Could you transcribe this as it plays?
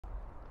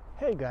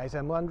Hey guys,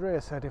 I'm Andrei, a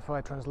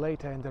certified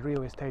translator and the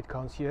real estate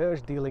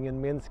concierge dealing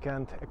in Minsk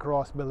and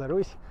across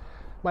Belarus.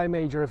 My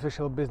major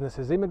official business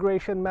is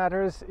immigration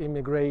matters,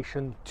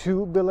 immigration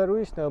to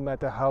Belarus, no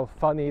matter how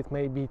funny it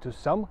may be to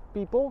some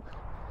people.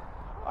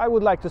 I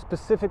would like to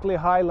specifically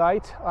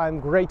highlight, I'm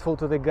grateful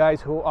to the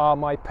guys who are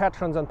my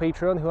patrons on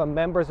Patreon, who are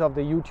members of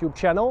the YouTube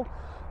channel.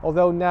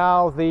 Although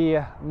now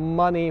the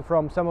money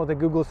from some of the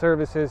Google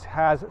services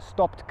has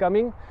stopped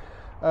coming,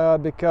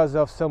 because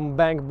of some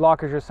bank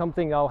blockage or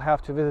something. I'll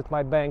have to visit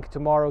my bank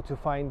tomorrow to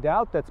find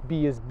out. That's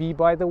BSB,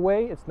 by the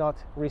way. It's not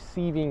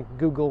receiving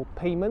Google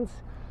payments.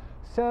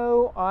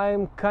 So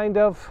I'm kind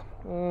of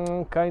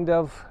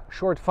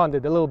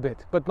short-funded a little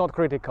bit, but not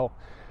critical.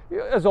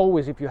 As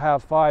always, if you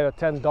have $5 or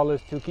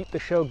 $10 to keep the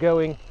show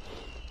going,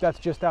 that's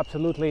just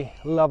absolutely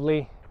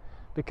lovely,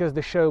 because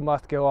the show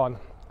must go on.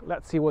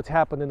 Let's see what's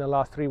happened in the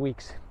last 3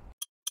 weeks.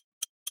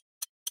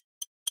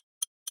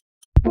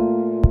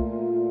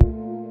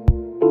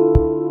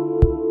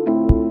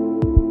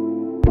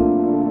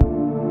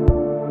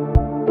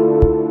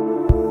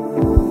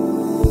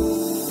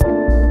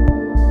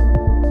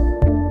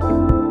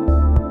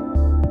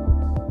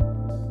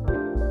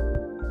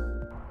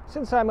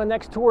 Since I'm an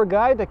ex-tour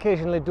guide,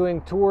 occasionally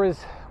doing tours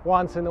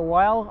once in a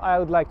while, I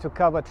would like to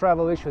cover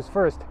travel issues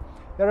first.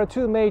 There are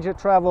two major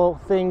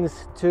travel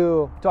things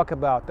to talk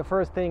about. The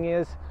first thing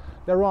is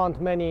there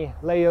aren't many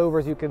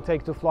layovers you can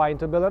take to fly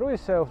into Belarus,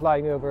 so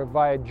flying over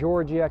via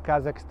Georgia,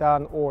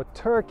 Kazakhstan or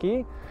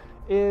Turkey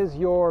is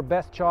your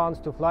best chance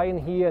to fly in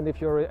here. And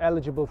if you're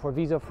eligible for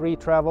visa-free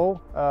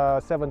travel,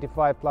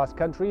 75 plus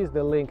countries,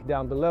 the link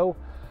down below,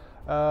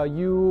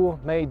 you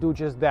may do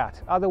just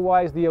that.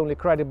 Otherwise, the only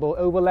credible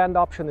overland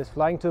option is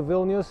flying to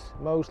Vilnius,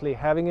 mostly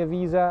having a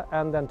visa,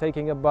 and then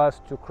taking a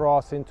bus to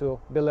cross into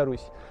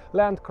Belarus.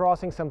 Land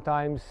crossing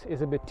sometimes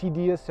is a bit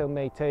tedious, so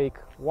may take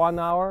 1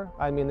 hour.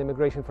 I mean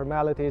immigration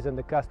formalities and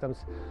the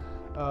customs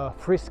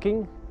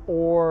frisking,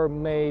 or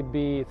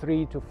maybe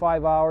 3 to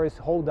 5 hours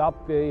hold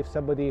up if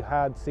somebody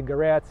had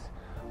cigarettes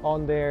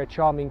on their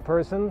charming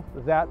person.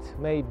 That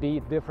may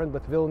be different,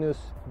 but Vilnius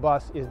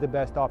bus is the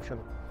best option.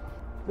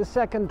 The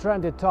second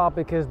trended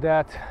topic is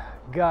that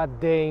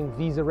goddamn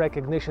visa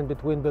recognition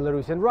between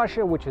Belarus and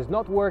Russia, which is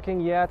not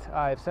working yet.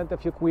 I've sent a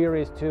few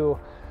queries to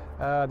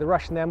the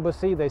Russian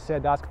embassy. They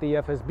said ask the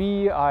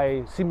FSB.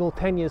 I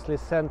simultaneously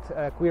sent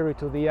a query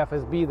to the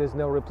FSB. There's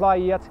no reply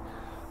yet.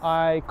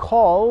 I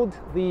called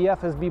the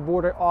FSB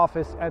border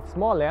office at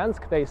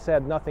Smolensk. They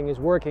said nothing is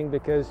working,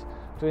 because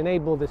to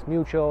enable this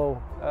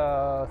mutual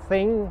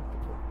thing,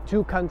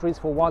 2 countries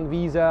for 1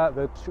 visa.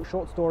 The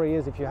short story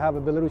is, if you have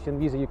a Belarusian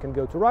visa, you can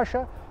go to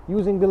Russia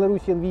using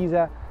Belarusian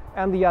visa,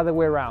 and the other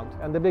way around.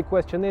 And the big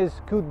question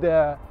is, could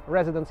the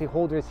residency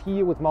holders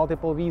here with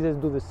multiple visas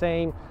do the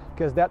same?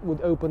 Because that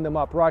would open them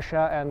up,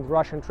 Russia and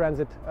Russian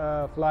transit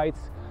flights,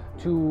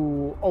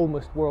 to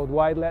almost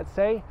worldwide, let's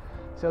say.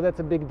 So that's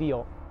a big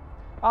deal.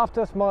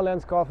 After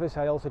Smolensk office,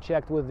 I also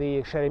checked with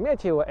the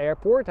Sheremetyevo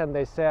airport, and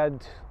they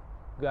said,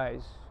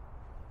 guys,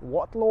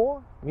 what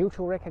law?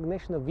 Mutual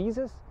recognition of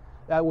visas?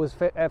 That was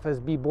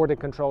FSB border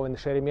control in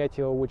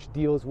Sheremetyevo, which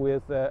deals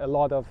with a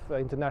lot of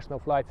international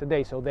flights a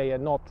day, so they are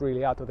not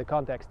really out of the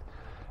context.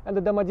 And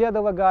the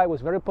Domodedovo guy was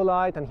very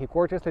polite, and he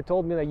courteously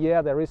told me that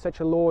yeah, there is such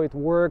a law, it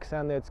works,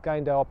 and it's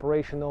kind of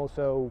operational,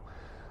 so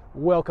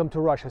welcome to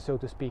Russia, so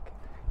to speak.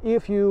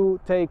 If you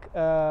take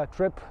a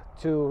trip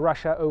to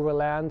Russia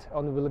overland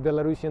on a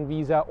Belarusian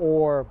visa,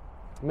 or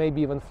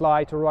maybe even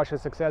fly to Russia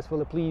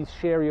successfully, please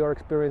share your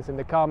experience in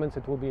the comments.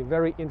 It will be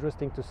very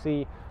interesting to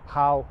see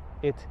how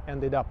it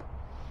ended up.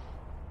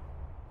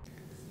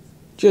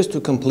 Just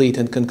to complete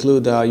and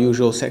conclude our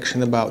usual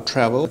section about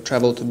travel.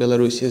 Travel to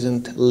Belarus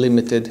isn't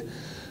limited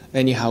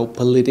anyhow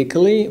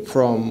politically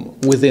from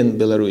within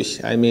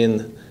Belarus. I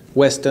mean,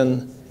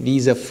 Western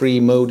visa-free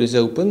mode is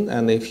open,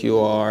 and if you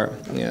are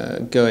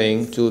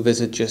going to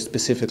visit just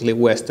specifically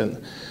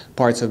Western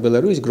parts of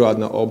Belarus,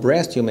 Grodno or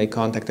Brest, you may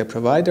contact a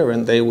provider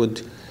and they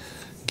would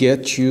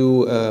get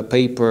you a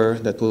paper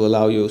that will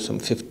allow you some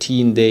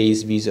 15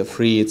 days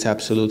visa-free. It's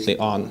absolutely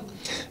on.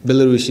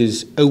 Belarus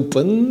is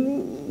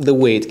open the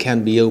way it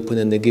can be open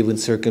in the given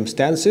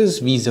circumstances.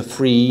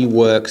 Visa-free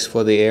works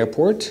for the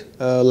airport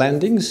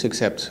landings,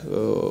 except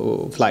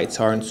flights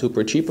aren't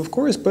super cheap, of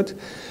course, but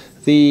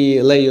the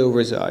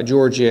layovers are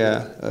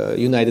Georgia,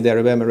 United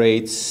Arab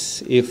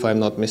Emirates, if I'm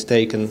not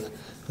mistaken,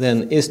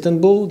 then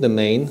Istanbul, the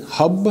main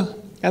hub,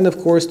 and of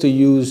course to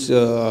use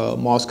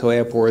Moscow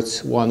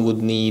airports one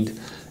would need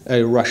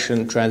a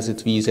Russian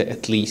transit visa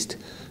at least.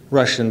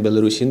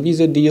 Russian-Belarusian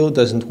visa deal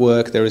doesn't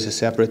work. There is a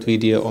separate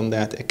video on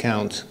that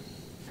account.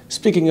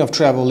 Speaking of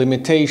travel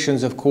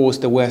limitations, of course,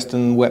 the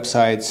Western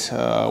websites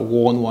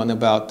warn one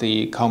about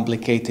the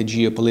complicated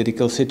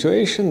geopolitical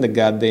situation. The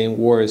goddamn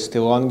war is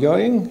still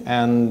ongoing,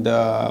 and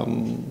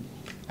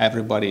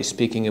everybody is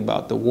speaking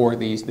about the war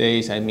these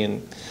days. I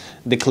mean,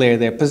 declare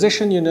their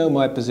position. You know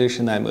my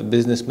position. I'm a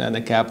businessman,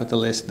 a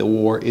capitalist. The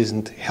war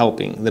isn't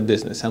helping the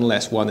business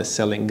unless one is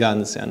selling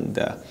guns and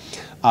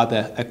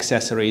other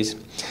accessories.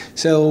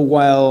 So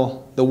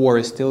while the war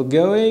is still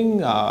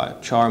going,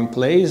 charm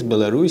place,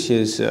 Belarus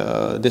is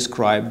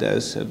described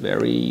as a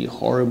very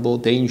horrible,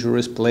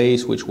 dangerous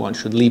place which one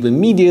should leave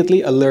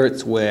immediately.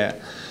 Alerts were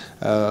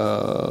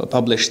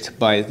published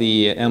by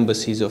the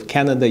embassies of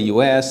Canada,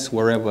 US,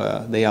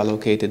 wherever they are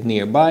located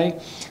nearby,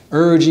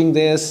 urging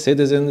their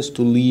citizens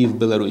to leave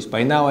Belarus.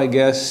 By now, I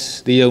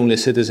guess the only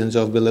citizens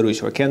of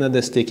Belarus or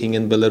Canada sticking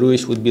in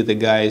Belarus would be the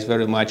guys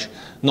very much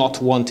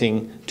not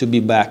wanting to be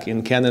back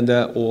in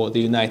Canada or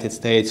the United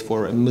States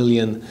for a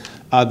million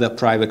other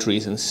private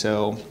reasons.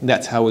 So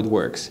that's how it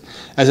works.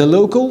 As a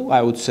local,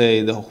 I would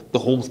say the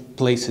whole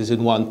place is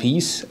in one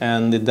piece,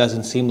 and it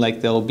doesn't seem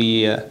like there'll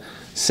be a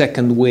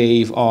second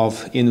wave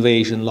of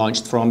invasion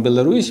launched from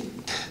Belarus.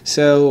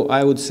 So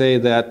I would say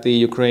that the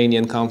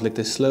Ukrainian conflict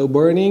is slow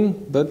burning,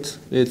 but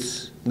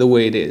it's the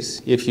way it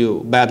is. If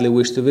you badly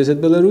wish to visit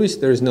Belarus,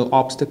 there is no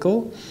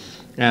obstacle.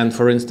 And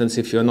for instance,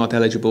 if you're not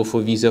eligible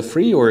for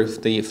visa-free, or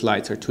if the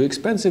flights are too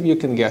expensive, you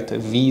can get a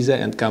visa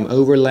and come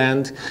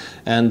overland.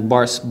 And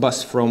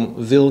bus from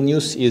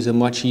Vilnius is a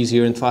much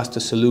easier and faster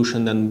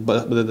solution than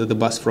the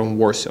bus from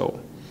Warsaw.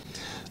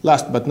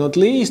 Last but not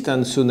least,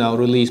 and soon I'll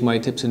release my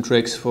tips and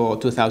tricks for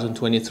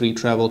 2023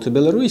 travel to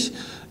Belarus.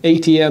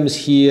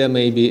 ATMs here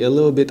may be a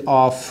little bit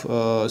off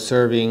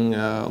serving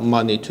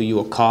money to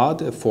your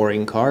card, a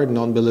foreign card,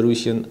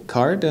 non-Belarusian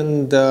card,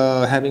 and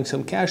having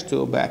some cash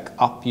to back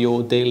up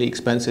your daily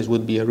expenses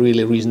would be a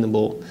really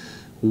reasonable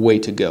way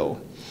to go.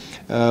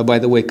 By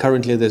the way,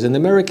 currently there's an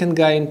American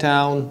guy in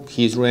town.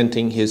 He's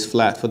renting his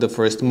flat for the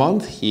first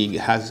month. He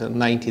has a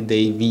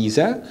 90-day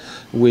visa.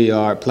 We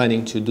are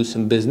planning to do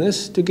some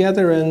business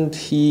together, and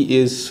he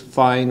is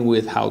fine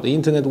with how the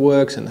internet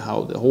works and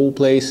how the whole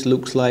place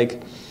looks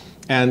like.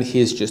 And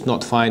he's just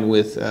not fine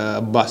with a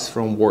bus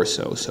from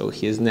Warsaw. So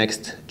his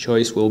next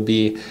choice will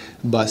be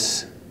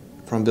bus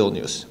from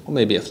Vilnius, or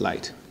maybe a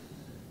flight.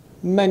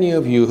 Many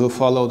of you who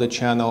follow the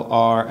channel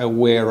are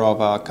aware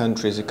of our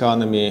country's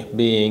economy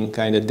being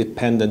kind of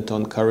dependent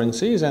on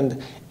currencies,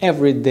 and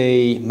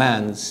everyday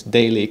man's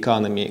daily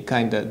economy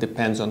kind of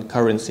depends on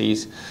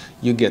currencies.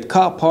 You get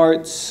car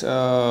parts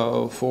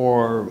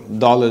for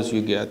dollars,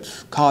 you get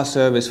car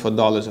service for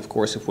dollars, of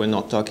course, if we're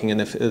not talking in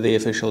the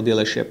official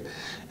dealership.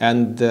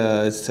 And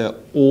it's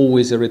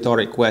always a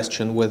rhetoric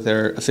question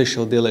whether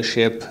official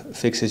dealership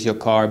fixes your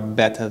car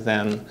better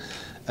than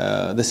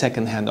the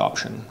second-hand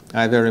option.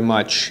 I very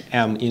much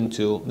am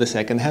into the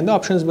second-hand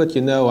options, but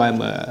you know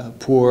I'm a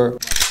poor,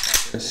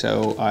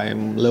 so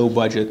I'm low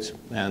budget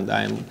and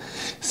I'm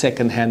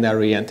second-hand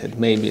oriented,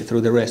 maybe through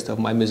the rest of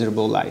my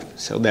miserable life.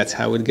 So that's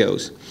how it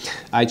goes.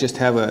 I just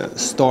have a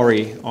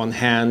story on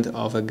hand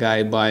of a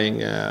guy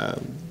buying a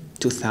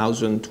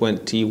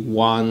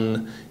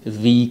 2021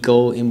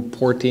 vehicle,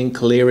 importing,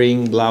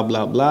 clearing, blah,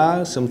 blah,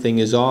 blah. Something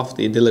is off.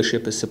 The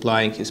dealership is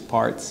supplying his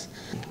parts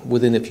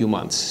within a few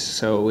months.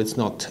 So it's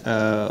not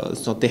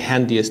the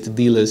handiest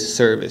dealer's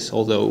service,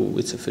 although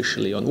it's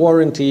officially on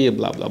warranty,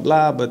 blah, blah,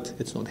 blah, but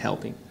it's not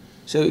helping.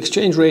 So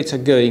exchange rates are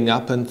going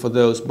up, and for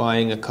those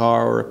buying a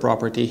car or a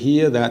property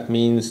here, that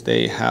means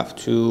they have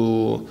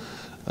to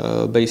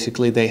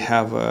basically they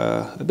have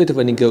a bit of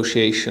a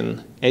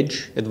negotiation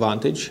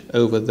advantage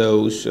over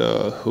those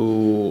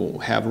who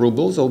have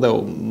rubles,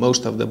 although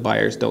most of the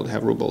buyers don't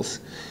have rubles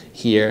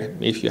here,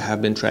 if you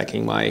have been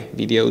tracking my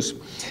videos.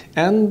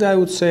 And I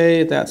would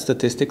say that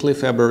statistically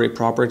February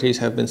properties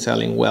have been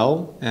selling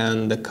well,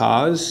 and the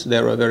cars,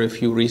 there are very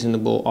few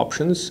reasonable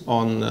options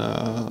on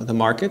the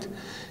market.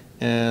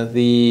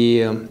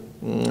 The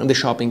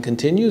shopping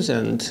continues,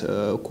 and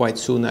quite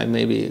soon I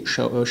may be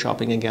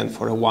shopping again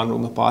for a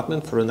one-room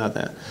apartment for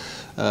another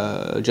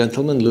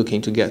gentleman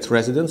looking to get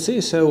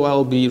residency. So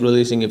I'll be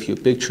releasing a few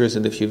pictures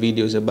and a few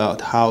videos about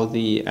how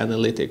the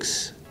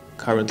analytics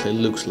currently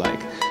looks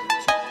like.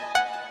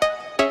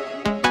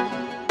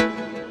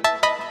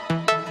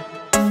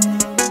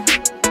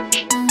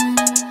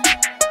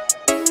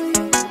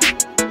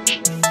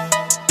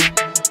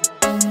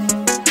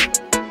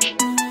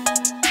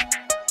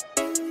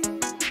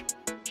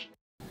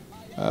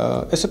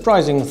 A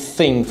surprising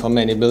thing for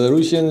many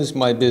Belarusians,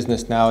 my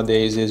business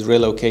nowadays is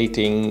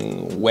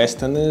relocating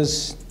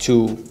Westerners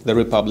to the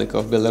Republic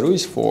of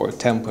Belarus for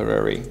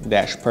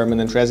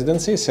temporary-permanent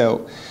residency.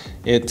 So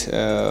it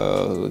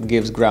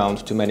gives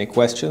ground to many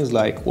questions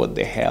like, what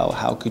the hell,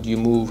 how could you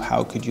move,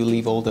 how could you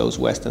leave all those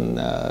Western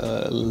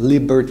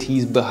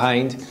liberties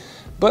behind?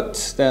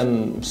 But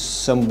then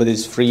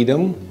somebody's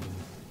freedom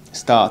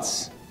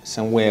starts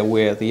somewhere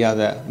where the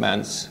other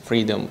man's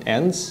freedom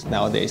ends.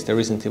 Nowadays there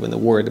isn't even the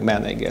word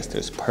man, I guess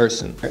there's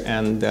person.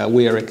 And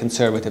we are a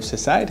conservative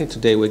society.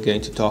 Today we're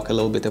going to talk a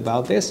little bit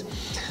about this.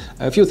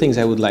 A few things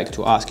I would like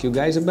to ask you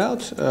guys about.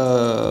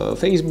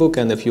 Facebook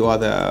and a few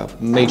other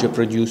major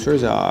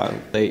producers are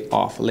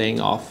laying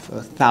off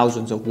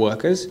thousands of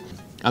workers.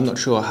 I'm not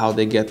sure how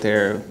they get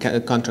their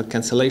contract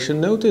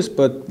cancellation notice,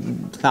 but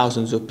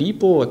thousands of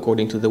people,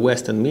 according to the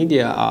Western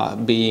media, are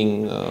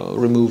being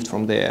removed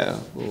from their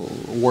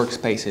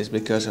workspaces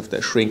because of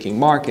the shrinking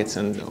markets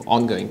and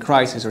ongoing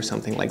crisis or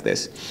something like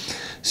this.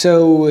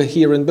 So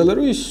here in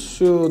Belarus,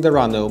 there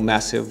are no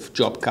massive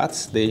job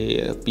cuts.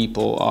 The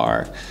people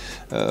are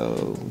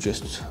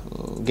just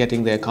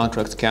getting their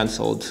contracts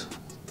cancelled.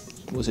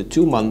 Was it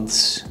 2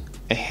 months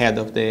ahead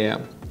of their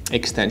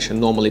extension?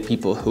 Normally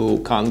people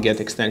who can't get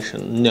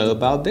extension know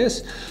about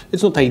this.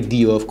 It's not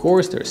ideal, of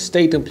course. There's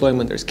state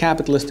employment, there's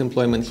capitalist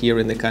employment here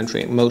in the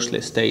country, mostly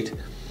state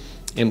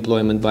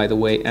employment, by the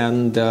way.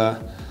 And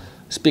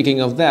speaking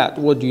of that,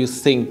 what do you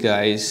think,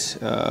 guys?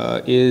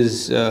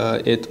 Is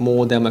it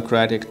more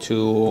democratic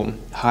to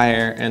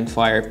hire and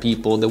fire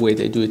people the way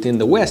they do it in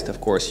the West?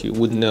 Of course, you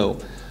would know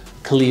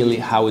clearly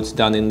how it's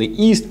done in the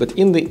East, but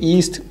in the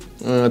East,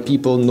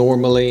 people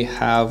normally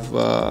have,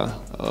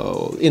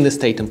 in the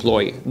state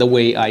employee, the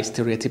way I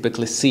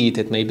stereotypically see it,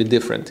 it may be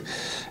different,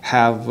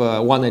 have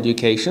one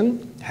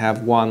education,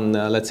 have one,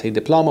 let's say,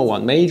 diploma,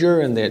 one major,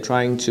 and they're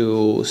trying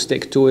to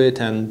stick to it,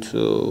 and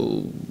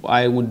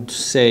I would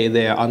say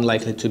they're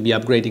unlikely to be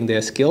upgrading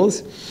their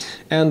skills,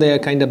 and they're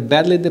kind of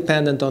badly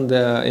dependent on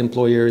the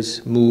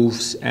employer's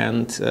moves,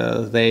 and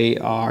they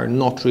are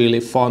not really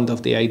fond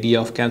of the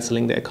idea of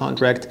cancelling their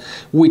contract,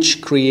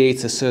 which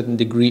creates a certain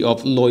degree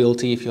of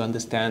loyalty, if you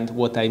understand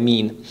what I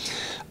mean.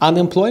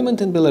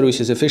 Unemployment in Belarus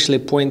is officially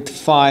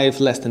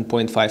 0.5, less than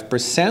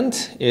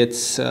 0.5%.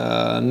 It's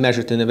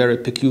measured in a very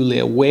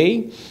peculiar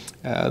way.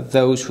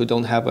 Those who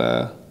don't have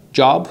a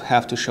job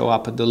have to show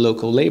up at the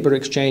local labor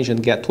exchange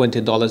and get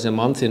 $20 a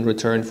month in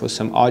return for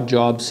some odd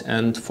jobs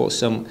and for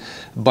some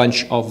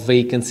bunch of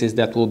vacancies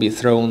that will be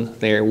thrown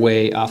their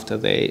way after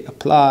they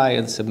apply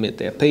and submit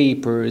their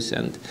papers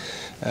and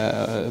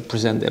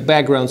present their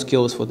background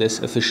skills for this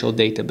official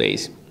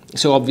database.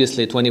 So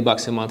obviously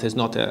 $20 a month is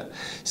not a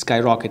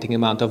skyrocketing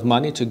amount of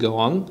money to go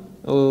on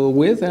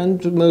with,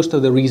 and most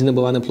of the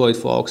reasonable unemployed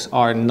folks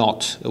are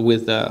not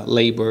with the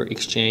labor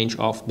exchange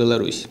of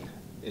Belarus.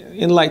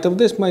 In light of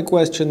this, my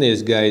question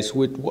is, guys,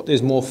 what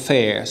is more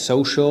fair?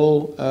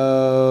 Socialist,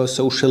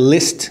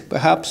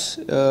 perhaps,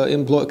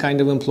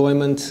 kind of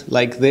employment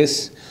like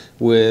this,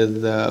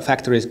 with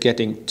factories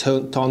getting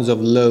tons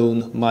of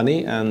loan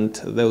money, and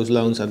those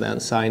loans are then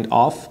signed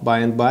off by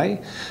and by.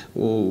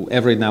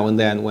 Every now and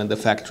then, when the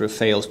factory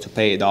fails to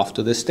pay it off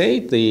to the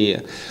state, the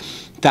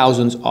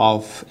thousands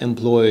of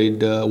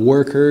employed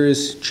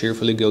workers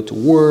cheerfully go to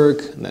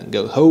work, and then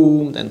go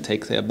home, then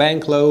take their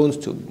bank loans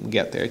to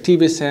get their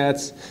TV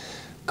sets,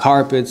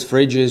 carpets,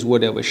 fridges,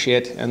 whatever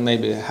shit, and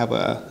maybe have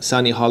a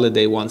sunny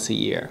holiday once a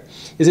year.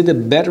 Is it a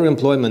better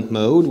employment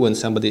mode when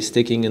somebody's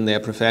sticking in their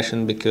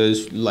profession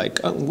because, like,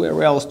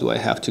 where else do I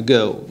have to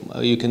go?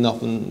 You can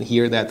often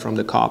hear that from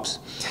the cops.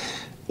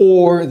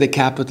 Or the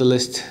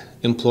capitalist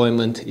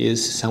employment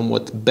is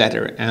somewhat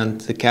better, and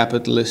the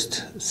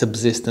capitalist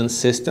subsistence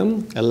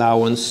system,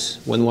 allowance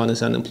when one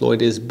is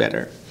unemployed, is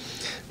better.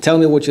 Tell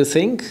me what you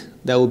think.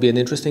 That would be an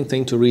interesting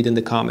thing to read in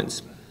the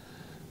comments.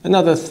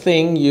 Another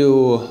thing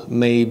you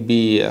may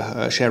be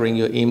sharing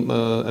your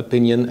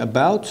opinion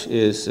about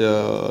is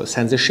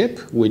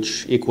censorship,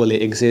 which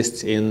equally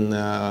exists in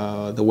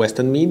the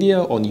Western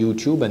media, on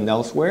YouTube and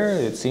elsewhere.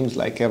 It seems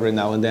like every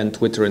now and then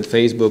Twitter and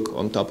Facebook,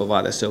 on top of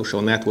other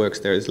social networks,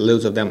 there's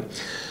loads of them,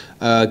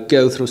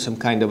 go through some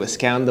kind of a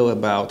scandal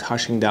about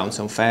hushing down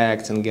some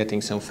facts and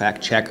getting some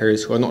fact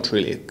checkers who are not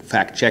really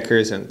fact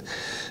checkers and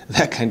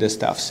that kind of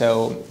stuff.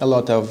 So a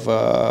lot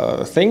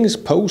of things,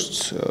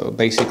 posts,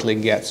 basically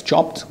gets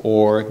chopped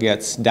or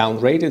gets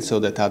downrated so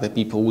that other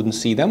people wouldn't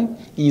see them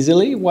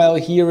easily, while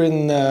here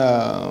in,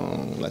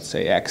 let's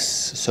say,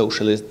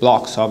 ex-socialist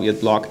bloc,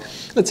 Soviet bloc,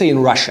 let's say in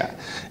Russia,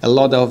 a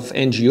lot of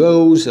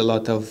NGOs, a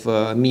lot of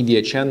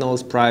media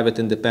channels, private,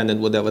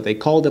 independent, whatever they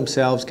call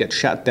themselves, get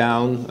shut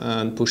down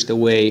and pushed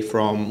away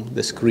from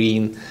the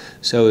screen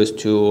so as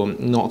to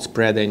not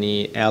spread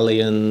any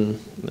alien,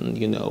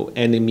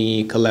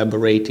 enemy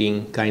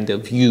collaborating kind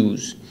of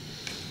views.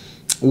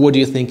 What do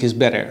you think is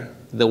better?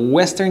 The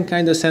Western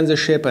kind of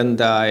censorship, and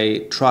I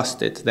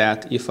trust it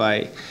that if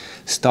I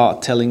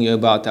start telling you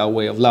about our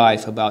way of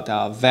life, about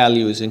our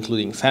values,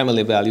 including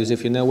family values,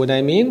 if you know what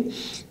I mean,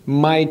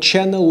 my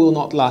channel will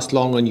not last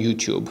long on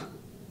YouTube.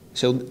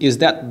 So is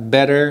that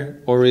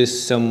better, or is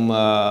some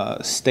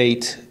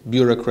state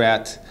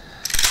bureaucrat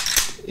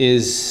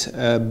is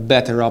a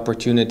better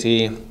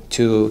opportunity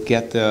to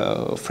get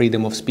the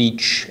freedom of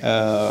speech,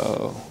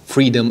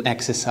 freedom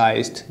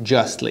exercised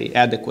justly,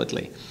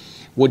 adequately?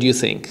 What do you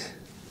think?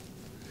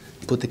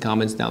 Put the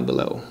comments down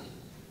below.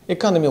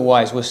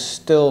 Economy-wise, we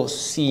still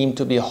seem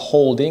to be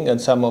holding,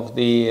 and some of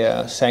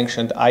the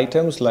sanctioned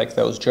items, like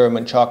those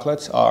German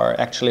chocolates, are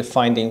actually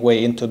finding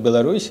way into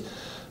Belarus,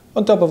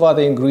 on top of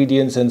other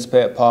ingredients and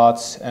spare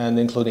parts, and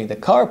including the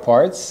car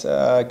parts,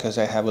 because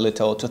I have a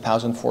little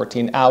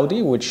 2014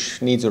 Audi,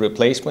 which needs a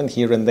replacement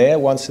here and there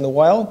once in a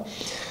while.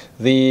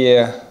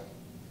 The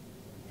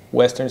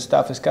Western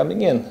stuff is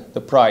coming in.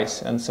 The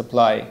price and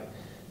supply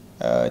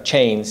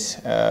chains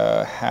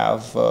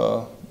have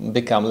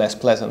become less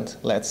pleasant,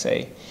 let's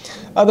say.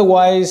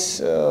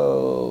 Otherwise,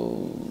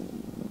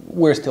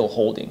 we're still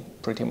holding,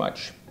 pretty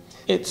much.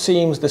 It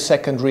seems the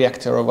second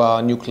reactor of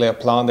our nuclear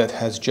plant that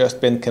has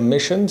just been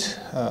commissioned,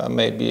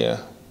 maybe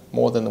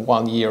more than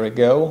 1 year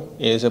ago,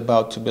 is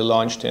about to be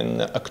launched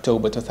in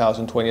October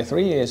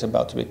 2023, is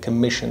about to be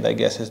commissioned, I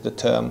guess is the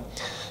term.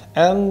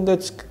 And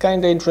it's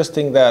kind of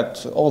interesting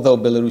that although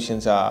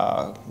Belarusians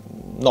are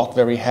not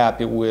very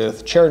happy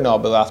with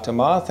Chernobyl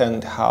aftermath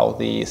and how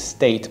the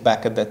state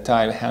back at that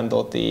time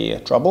handled the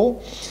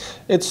trouble,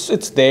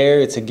 it's there,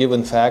 it's a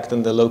given fact,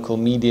 and the local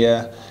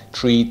media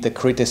treat the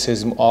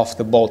criticism of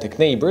the Baltic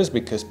neighbors,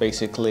 because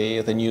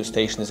basically the news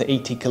station is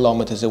 80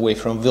 kilometers away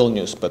from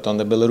Vilnius, but on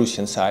the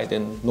Belarusian side,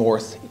 in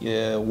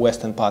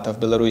western part of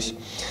Belarus.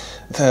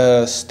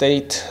 The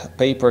state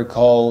paper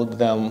called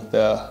them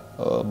the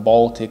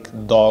Baltic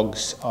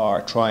dogs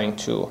are trying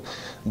to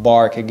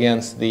bark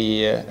against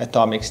the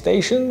atomic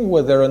station.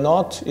 Whether or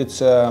not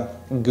it's a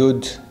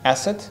good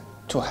asset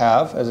to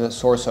have as a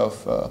source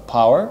of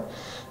power,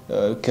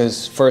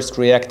 because first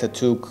reactor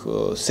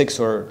took 6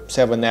 or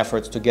 7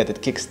 efforts to get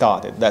it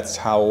kick-started. That's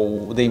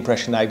how the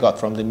impression I got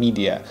from the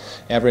media.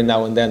 Every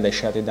now and then they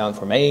shut it down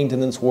for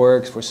maintenance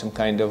works, for some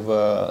kind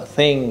of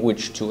thing,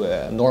 which to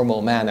a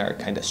normal manner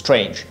kind of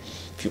strange.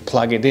 If you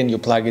plug it in, you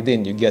plug it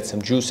in, you get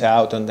some juice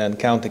out and then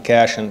count the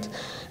cash and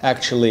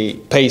actually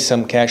pay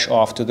some cash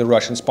off to the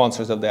Russian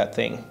sponsors of that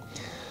thing.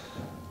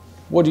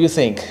 What do you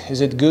think? Is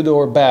it good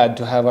or bad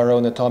to have our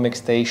own atomic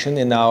station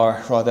in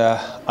our rather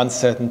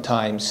uncertain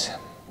times?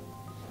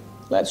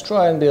 Let's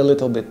try and be a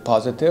little bit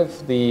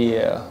positive.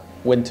 The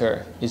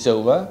winter is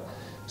over.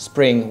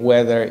 Spring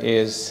weather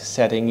is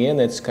setting in.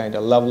 It's kind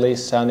of lovely,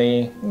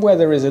 sunny.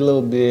 Weather is a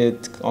little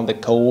bit on the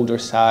colder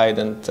side,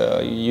 and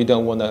you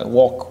don't want to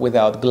walk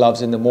without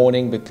gloves in the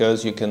morning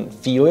because you can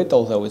feel it,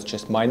 although it's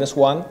just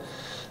 -1.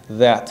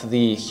 That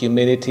the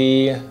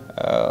humidity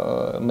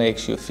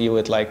makes you feel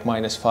it like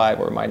 -5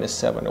 or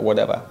 -7 or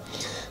whatever.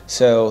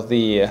 So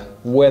the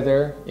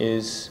weather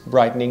is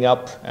brightening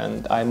up,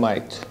 and I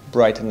might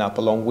brighten up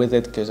along with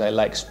it because I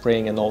like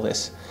spring and all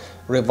this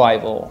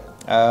revival.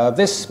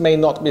 This may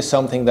not be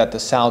something that the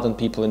southern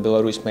people in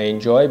Belarus may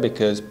enjoy,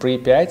 because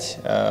Pripyat,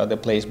 the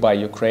place by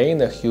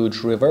Ukraine, a huge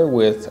river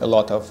with a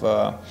lot of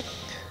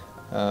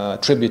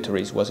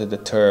tributaries, was it the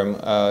term,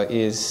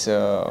 is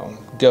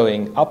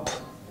going up.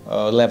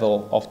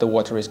 Level of the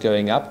water is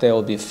going up. There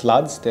will be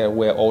floods. There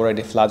were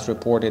already floods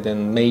reported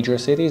in major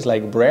cities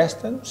like Brest,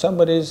 and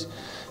somebody's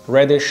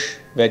reddish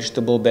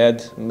vegetable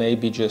bed may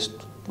be just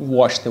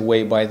washed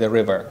away by the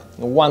river.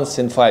 Once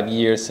in 5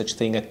 years such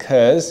thing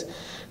occurs.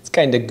 It's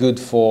kind of good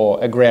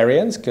for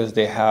agrarians because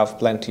they have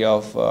plenty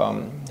of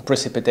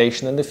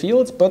precipitation in the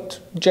fields, but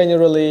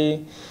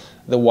generally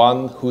the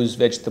one whose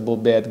vegetable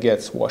bed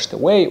gets washed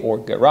away, or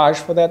garage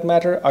for that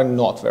matter, are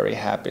not very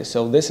happy.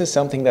 So this is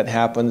something that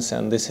happens,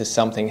 and this is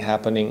something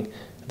happening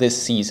this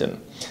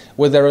season.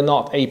 Whether or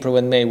not April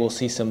and May will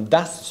see some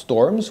dust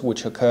storms,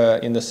 which occur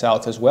in the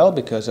south as well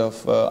because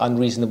of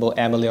unreasonable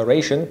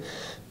amelioration,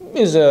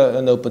 is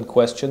an open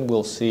question.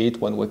 We'll see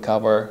it when we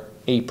cover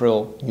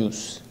April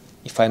news,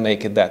 if I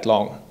make it that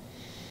long.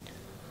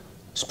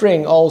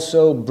 Spring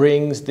also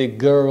brings the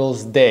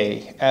Girls'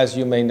 Day, as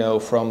you may know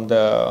from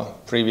the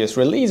previous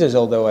releases,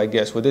 although I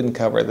guess we didn't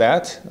cover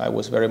that. I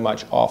was very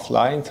much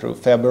offline through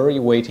February,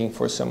 waiting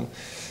for some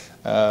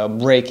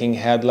breaking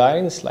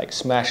headlines, like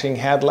smashing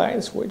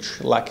headlines,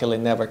 which luckily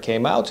never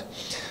came out.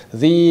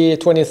 The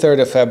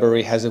 23rd of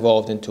February has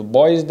evolved into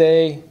Boys'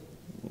 Day,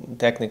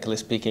 technically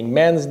speaking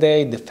Men's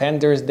Day,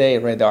 Defenders' Day,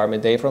 Red Army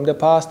Day from the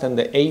past, and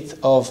the 8th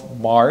of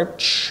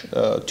March,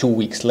 2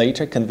 weeks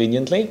later,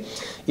 conveniently,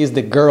 is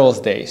the Girls'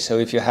 Day. So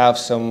if you have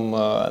some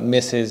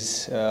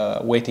misses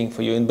waiting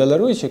for you in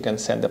Belarus, you can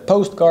send a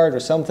postcard or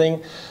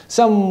something.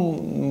 Some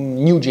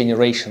new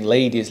generation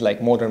ladies, like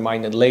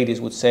modern-minded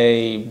ladies, would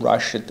say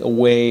brush it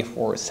away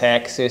for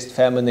sexist,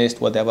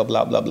 feminist, whatever,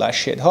 blah, blah, blah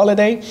shit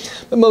holiday.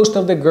 But most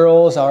of the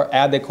girls are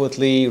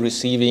adequately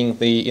receiving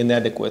the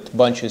inadequate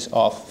bunches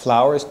of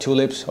flowers,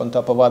 tulips on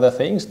top of other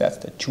things. That's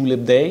the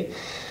Tulip Day.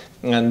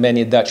 And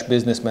many Dutch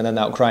businessmen are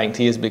now crying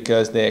tears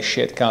because their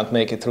shit can't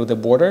make it through the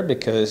border,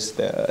 because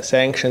the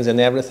sanctions and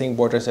everything,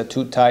 borders are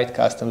too tight,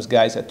 customs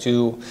guys are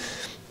too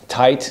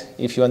tight,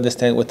 if you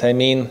understand what I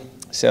mean.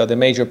 So the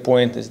major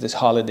point is this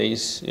holiday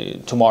is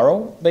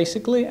tomorrow,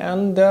 basically,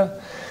 and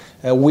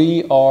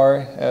we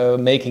are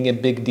making a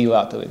big deal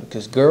out of it,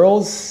 because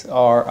girls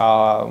are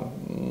our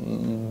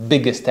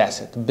biggest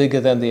asset,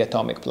 bigger than the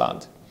atomic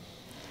plant.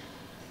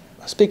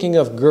 Speaking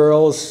of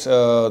girls,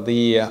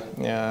 the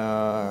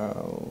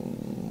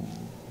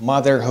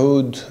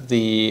motherhood,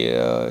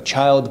 the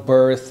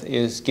childbirth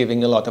is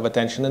giving a lot of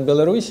attention in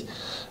Belarus.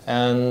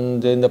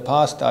 And in the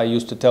past, I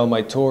used to tell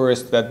my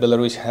tourists that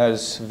Belarus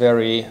has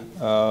very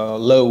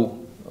low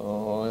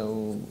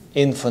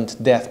infant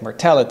death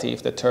mortality,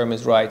 if the term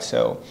is right.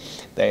 So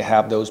they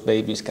have those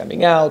babies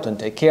coming out and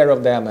take care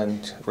of them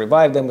and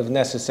revive them if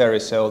necessary.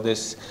 So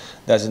this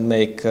doesn't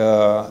make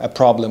a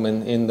problem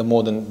in the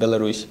modern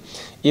Belarus.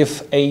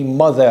 If a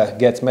mother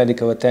gets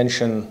medical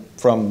attention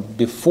from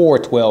before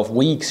 12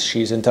 weeks,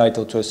 she's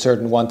entitled to a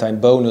certain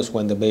one-time bonus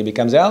when the baby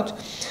comes out.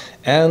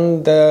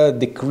 And the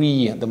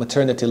decree, the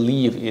maternity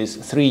leave, is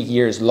 3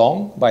 years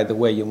long. By the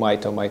way, you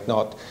might or might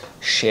not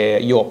share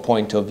your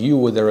point of view,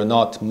 whether or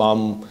not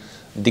mom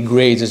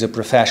degrades as a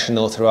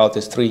professional throughout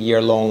this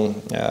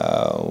 3-year-long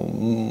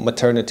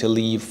maternity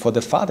leave. For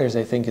the fathers,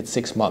 I think it's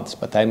 6 months,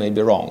 but I may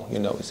be wrong. You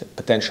know, as a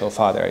potential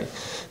father, I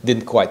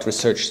didn't quite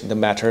research the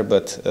matter,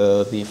 but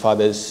the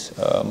father's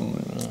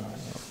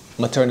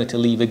maternity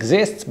leave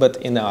exists, but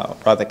in a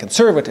rather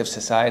conservative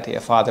society,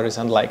 a father is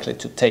unlikely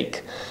to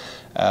take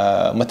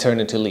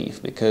maternity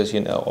leave because,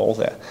 you know, all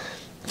the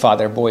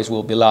father boys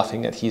will be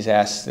laughing at his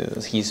ass.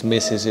 His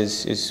missus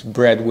is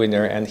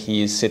breadwinner and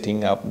he is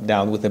sitting up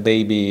down with a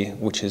baby,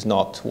 which is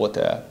not what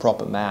a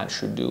proper man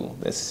should do.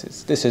 This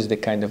is the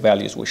kind of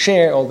values we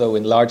share, although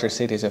in larger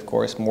cities, of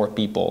course, more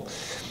people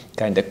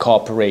kind of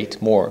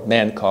cooperate, more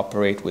men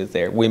cooperate with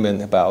their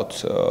women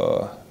about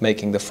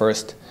making the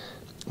first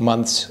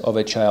months of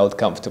a child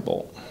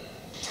comfortable.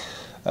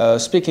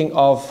 Speaking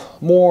of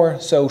more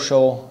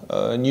social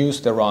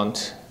news, there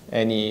aren't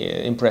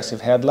any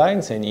impressive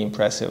headlines, any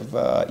impressive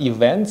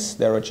events.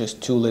 There are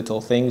just 2 little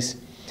things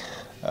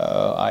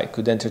I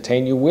could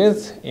entertain you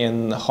with.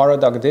 In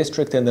Horodok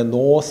district in the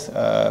north,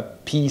 a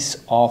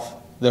piece of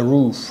the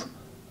roof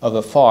of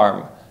a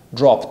farm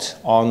dropped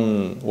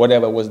on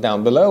whatever was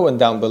down below, and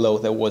down below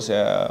there was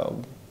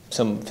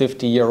some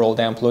 50-year-old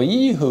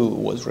employee who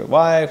was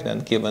revived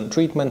and given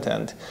treatment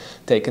and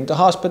taken to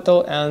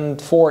hospital, and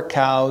 4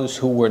 cows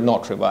who were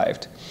not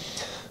revived.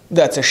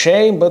 That's a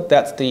shame, but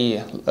that's the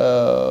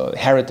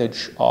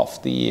heritage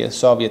of the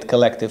Soviet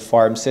collective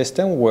farm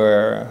system,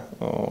 where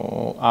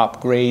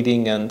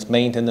upgrading and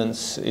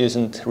maintenance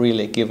isn't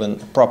really given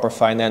proper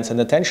finance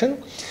and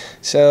attention.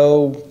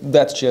 So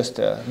that's just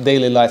a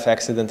daily life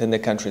accident in the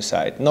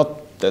countryside.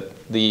 Not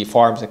that the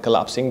farms are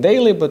collapsing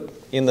daily, but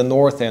in the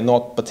north they're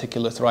not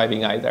particularly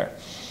thriving either.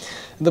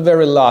 The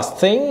very last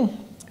thing,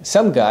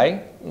 some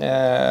guy,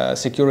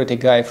 security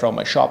guy from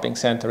a shopping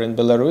center in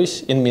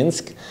Belarus, in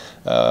Minsk,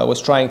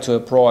 was trying to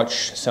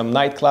approach some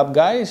nightclub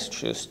guys,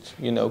 just,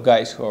 you know,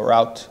 guys who are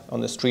out on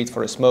the street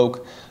for a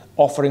smoke,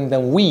 offering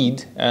them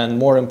weed, and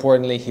more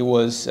importantly, he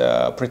was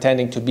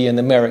pretending to be an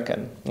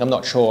American. I'm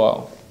not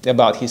sure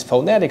about his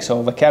phonetics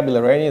or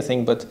vocabulary or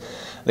anything, but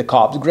the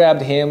cops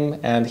grabbed him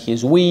and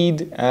his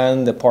weed,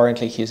 and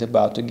apparently he's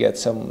about to get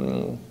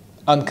some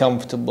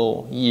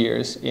uncomfortable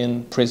years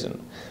in prison.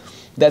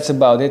 That's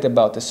about it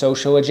about the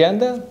social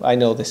agenda. I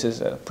know this is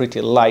a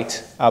pretty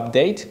light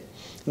update,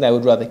 and I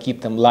would rather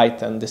keep them light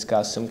than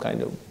discuss some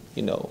kind of,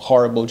 you know,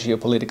 horrible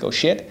geopolitical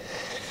shit.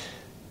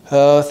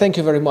 Thank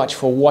you very much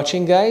for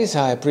watching, guys.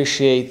 I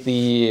appreciate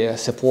the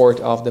support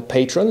of the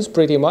patrons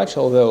pretty much,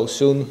 although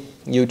soon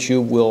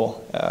YouTube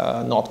will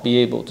not be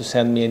able to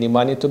send me any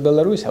money to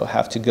Belarus. I'll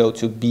have to go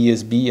to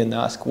BSB and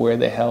ask where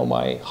the hell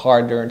my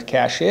hard-earned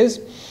cash is.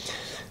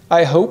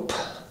 I hope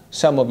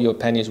some of your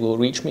pennies will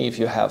reach me if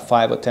you have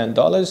 $5 or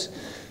 $10.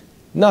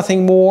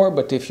 Nothing more,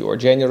 but if you are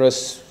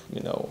generous,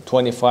 you know,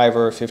 25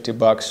 or 50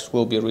 bucks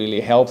will be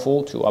really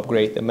helpful to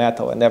upgrade the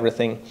metal and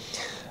everything.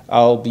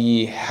 I'll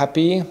be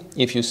happy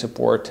if you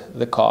support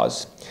the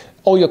cause.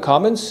 All your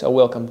comments are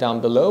welcome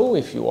down below.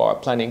 If you are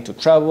planning to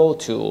travel,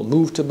 to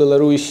move to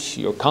Belarus,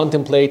 you're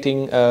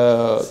contemplating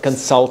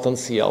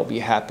consultancy, I'll be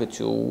happy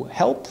to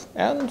help,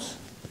 and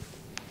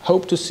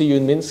hope to see you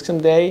in Minsk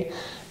someday.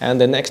 And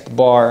the next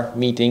bar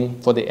meeting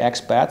for the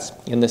expats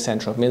in the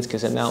center of Minsk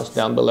is announced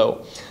down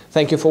below.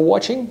 Thank you for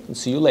watching, and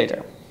see you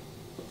later.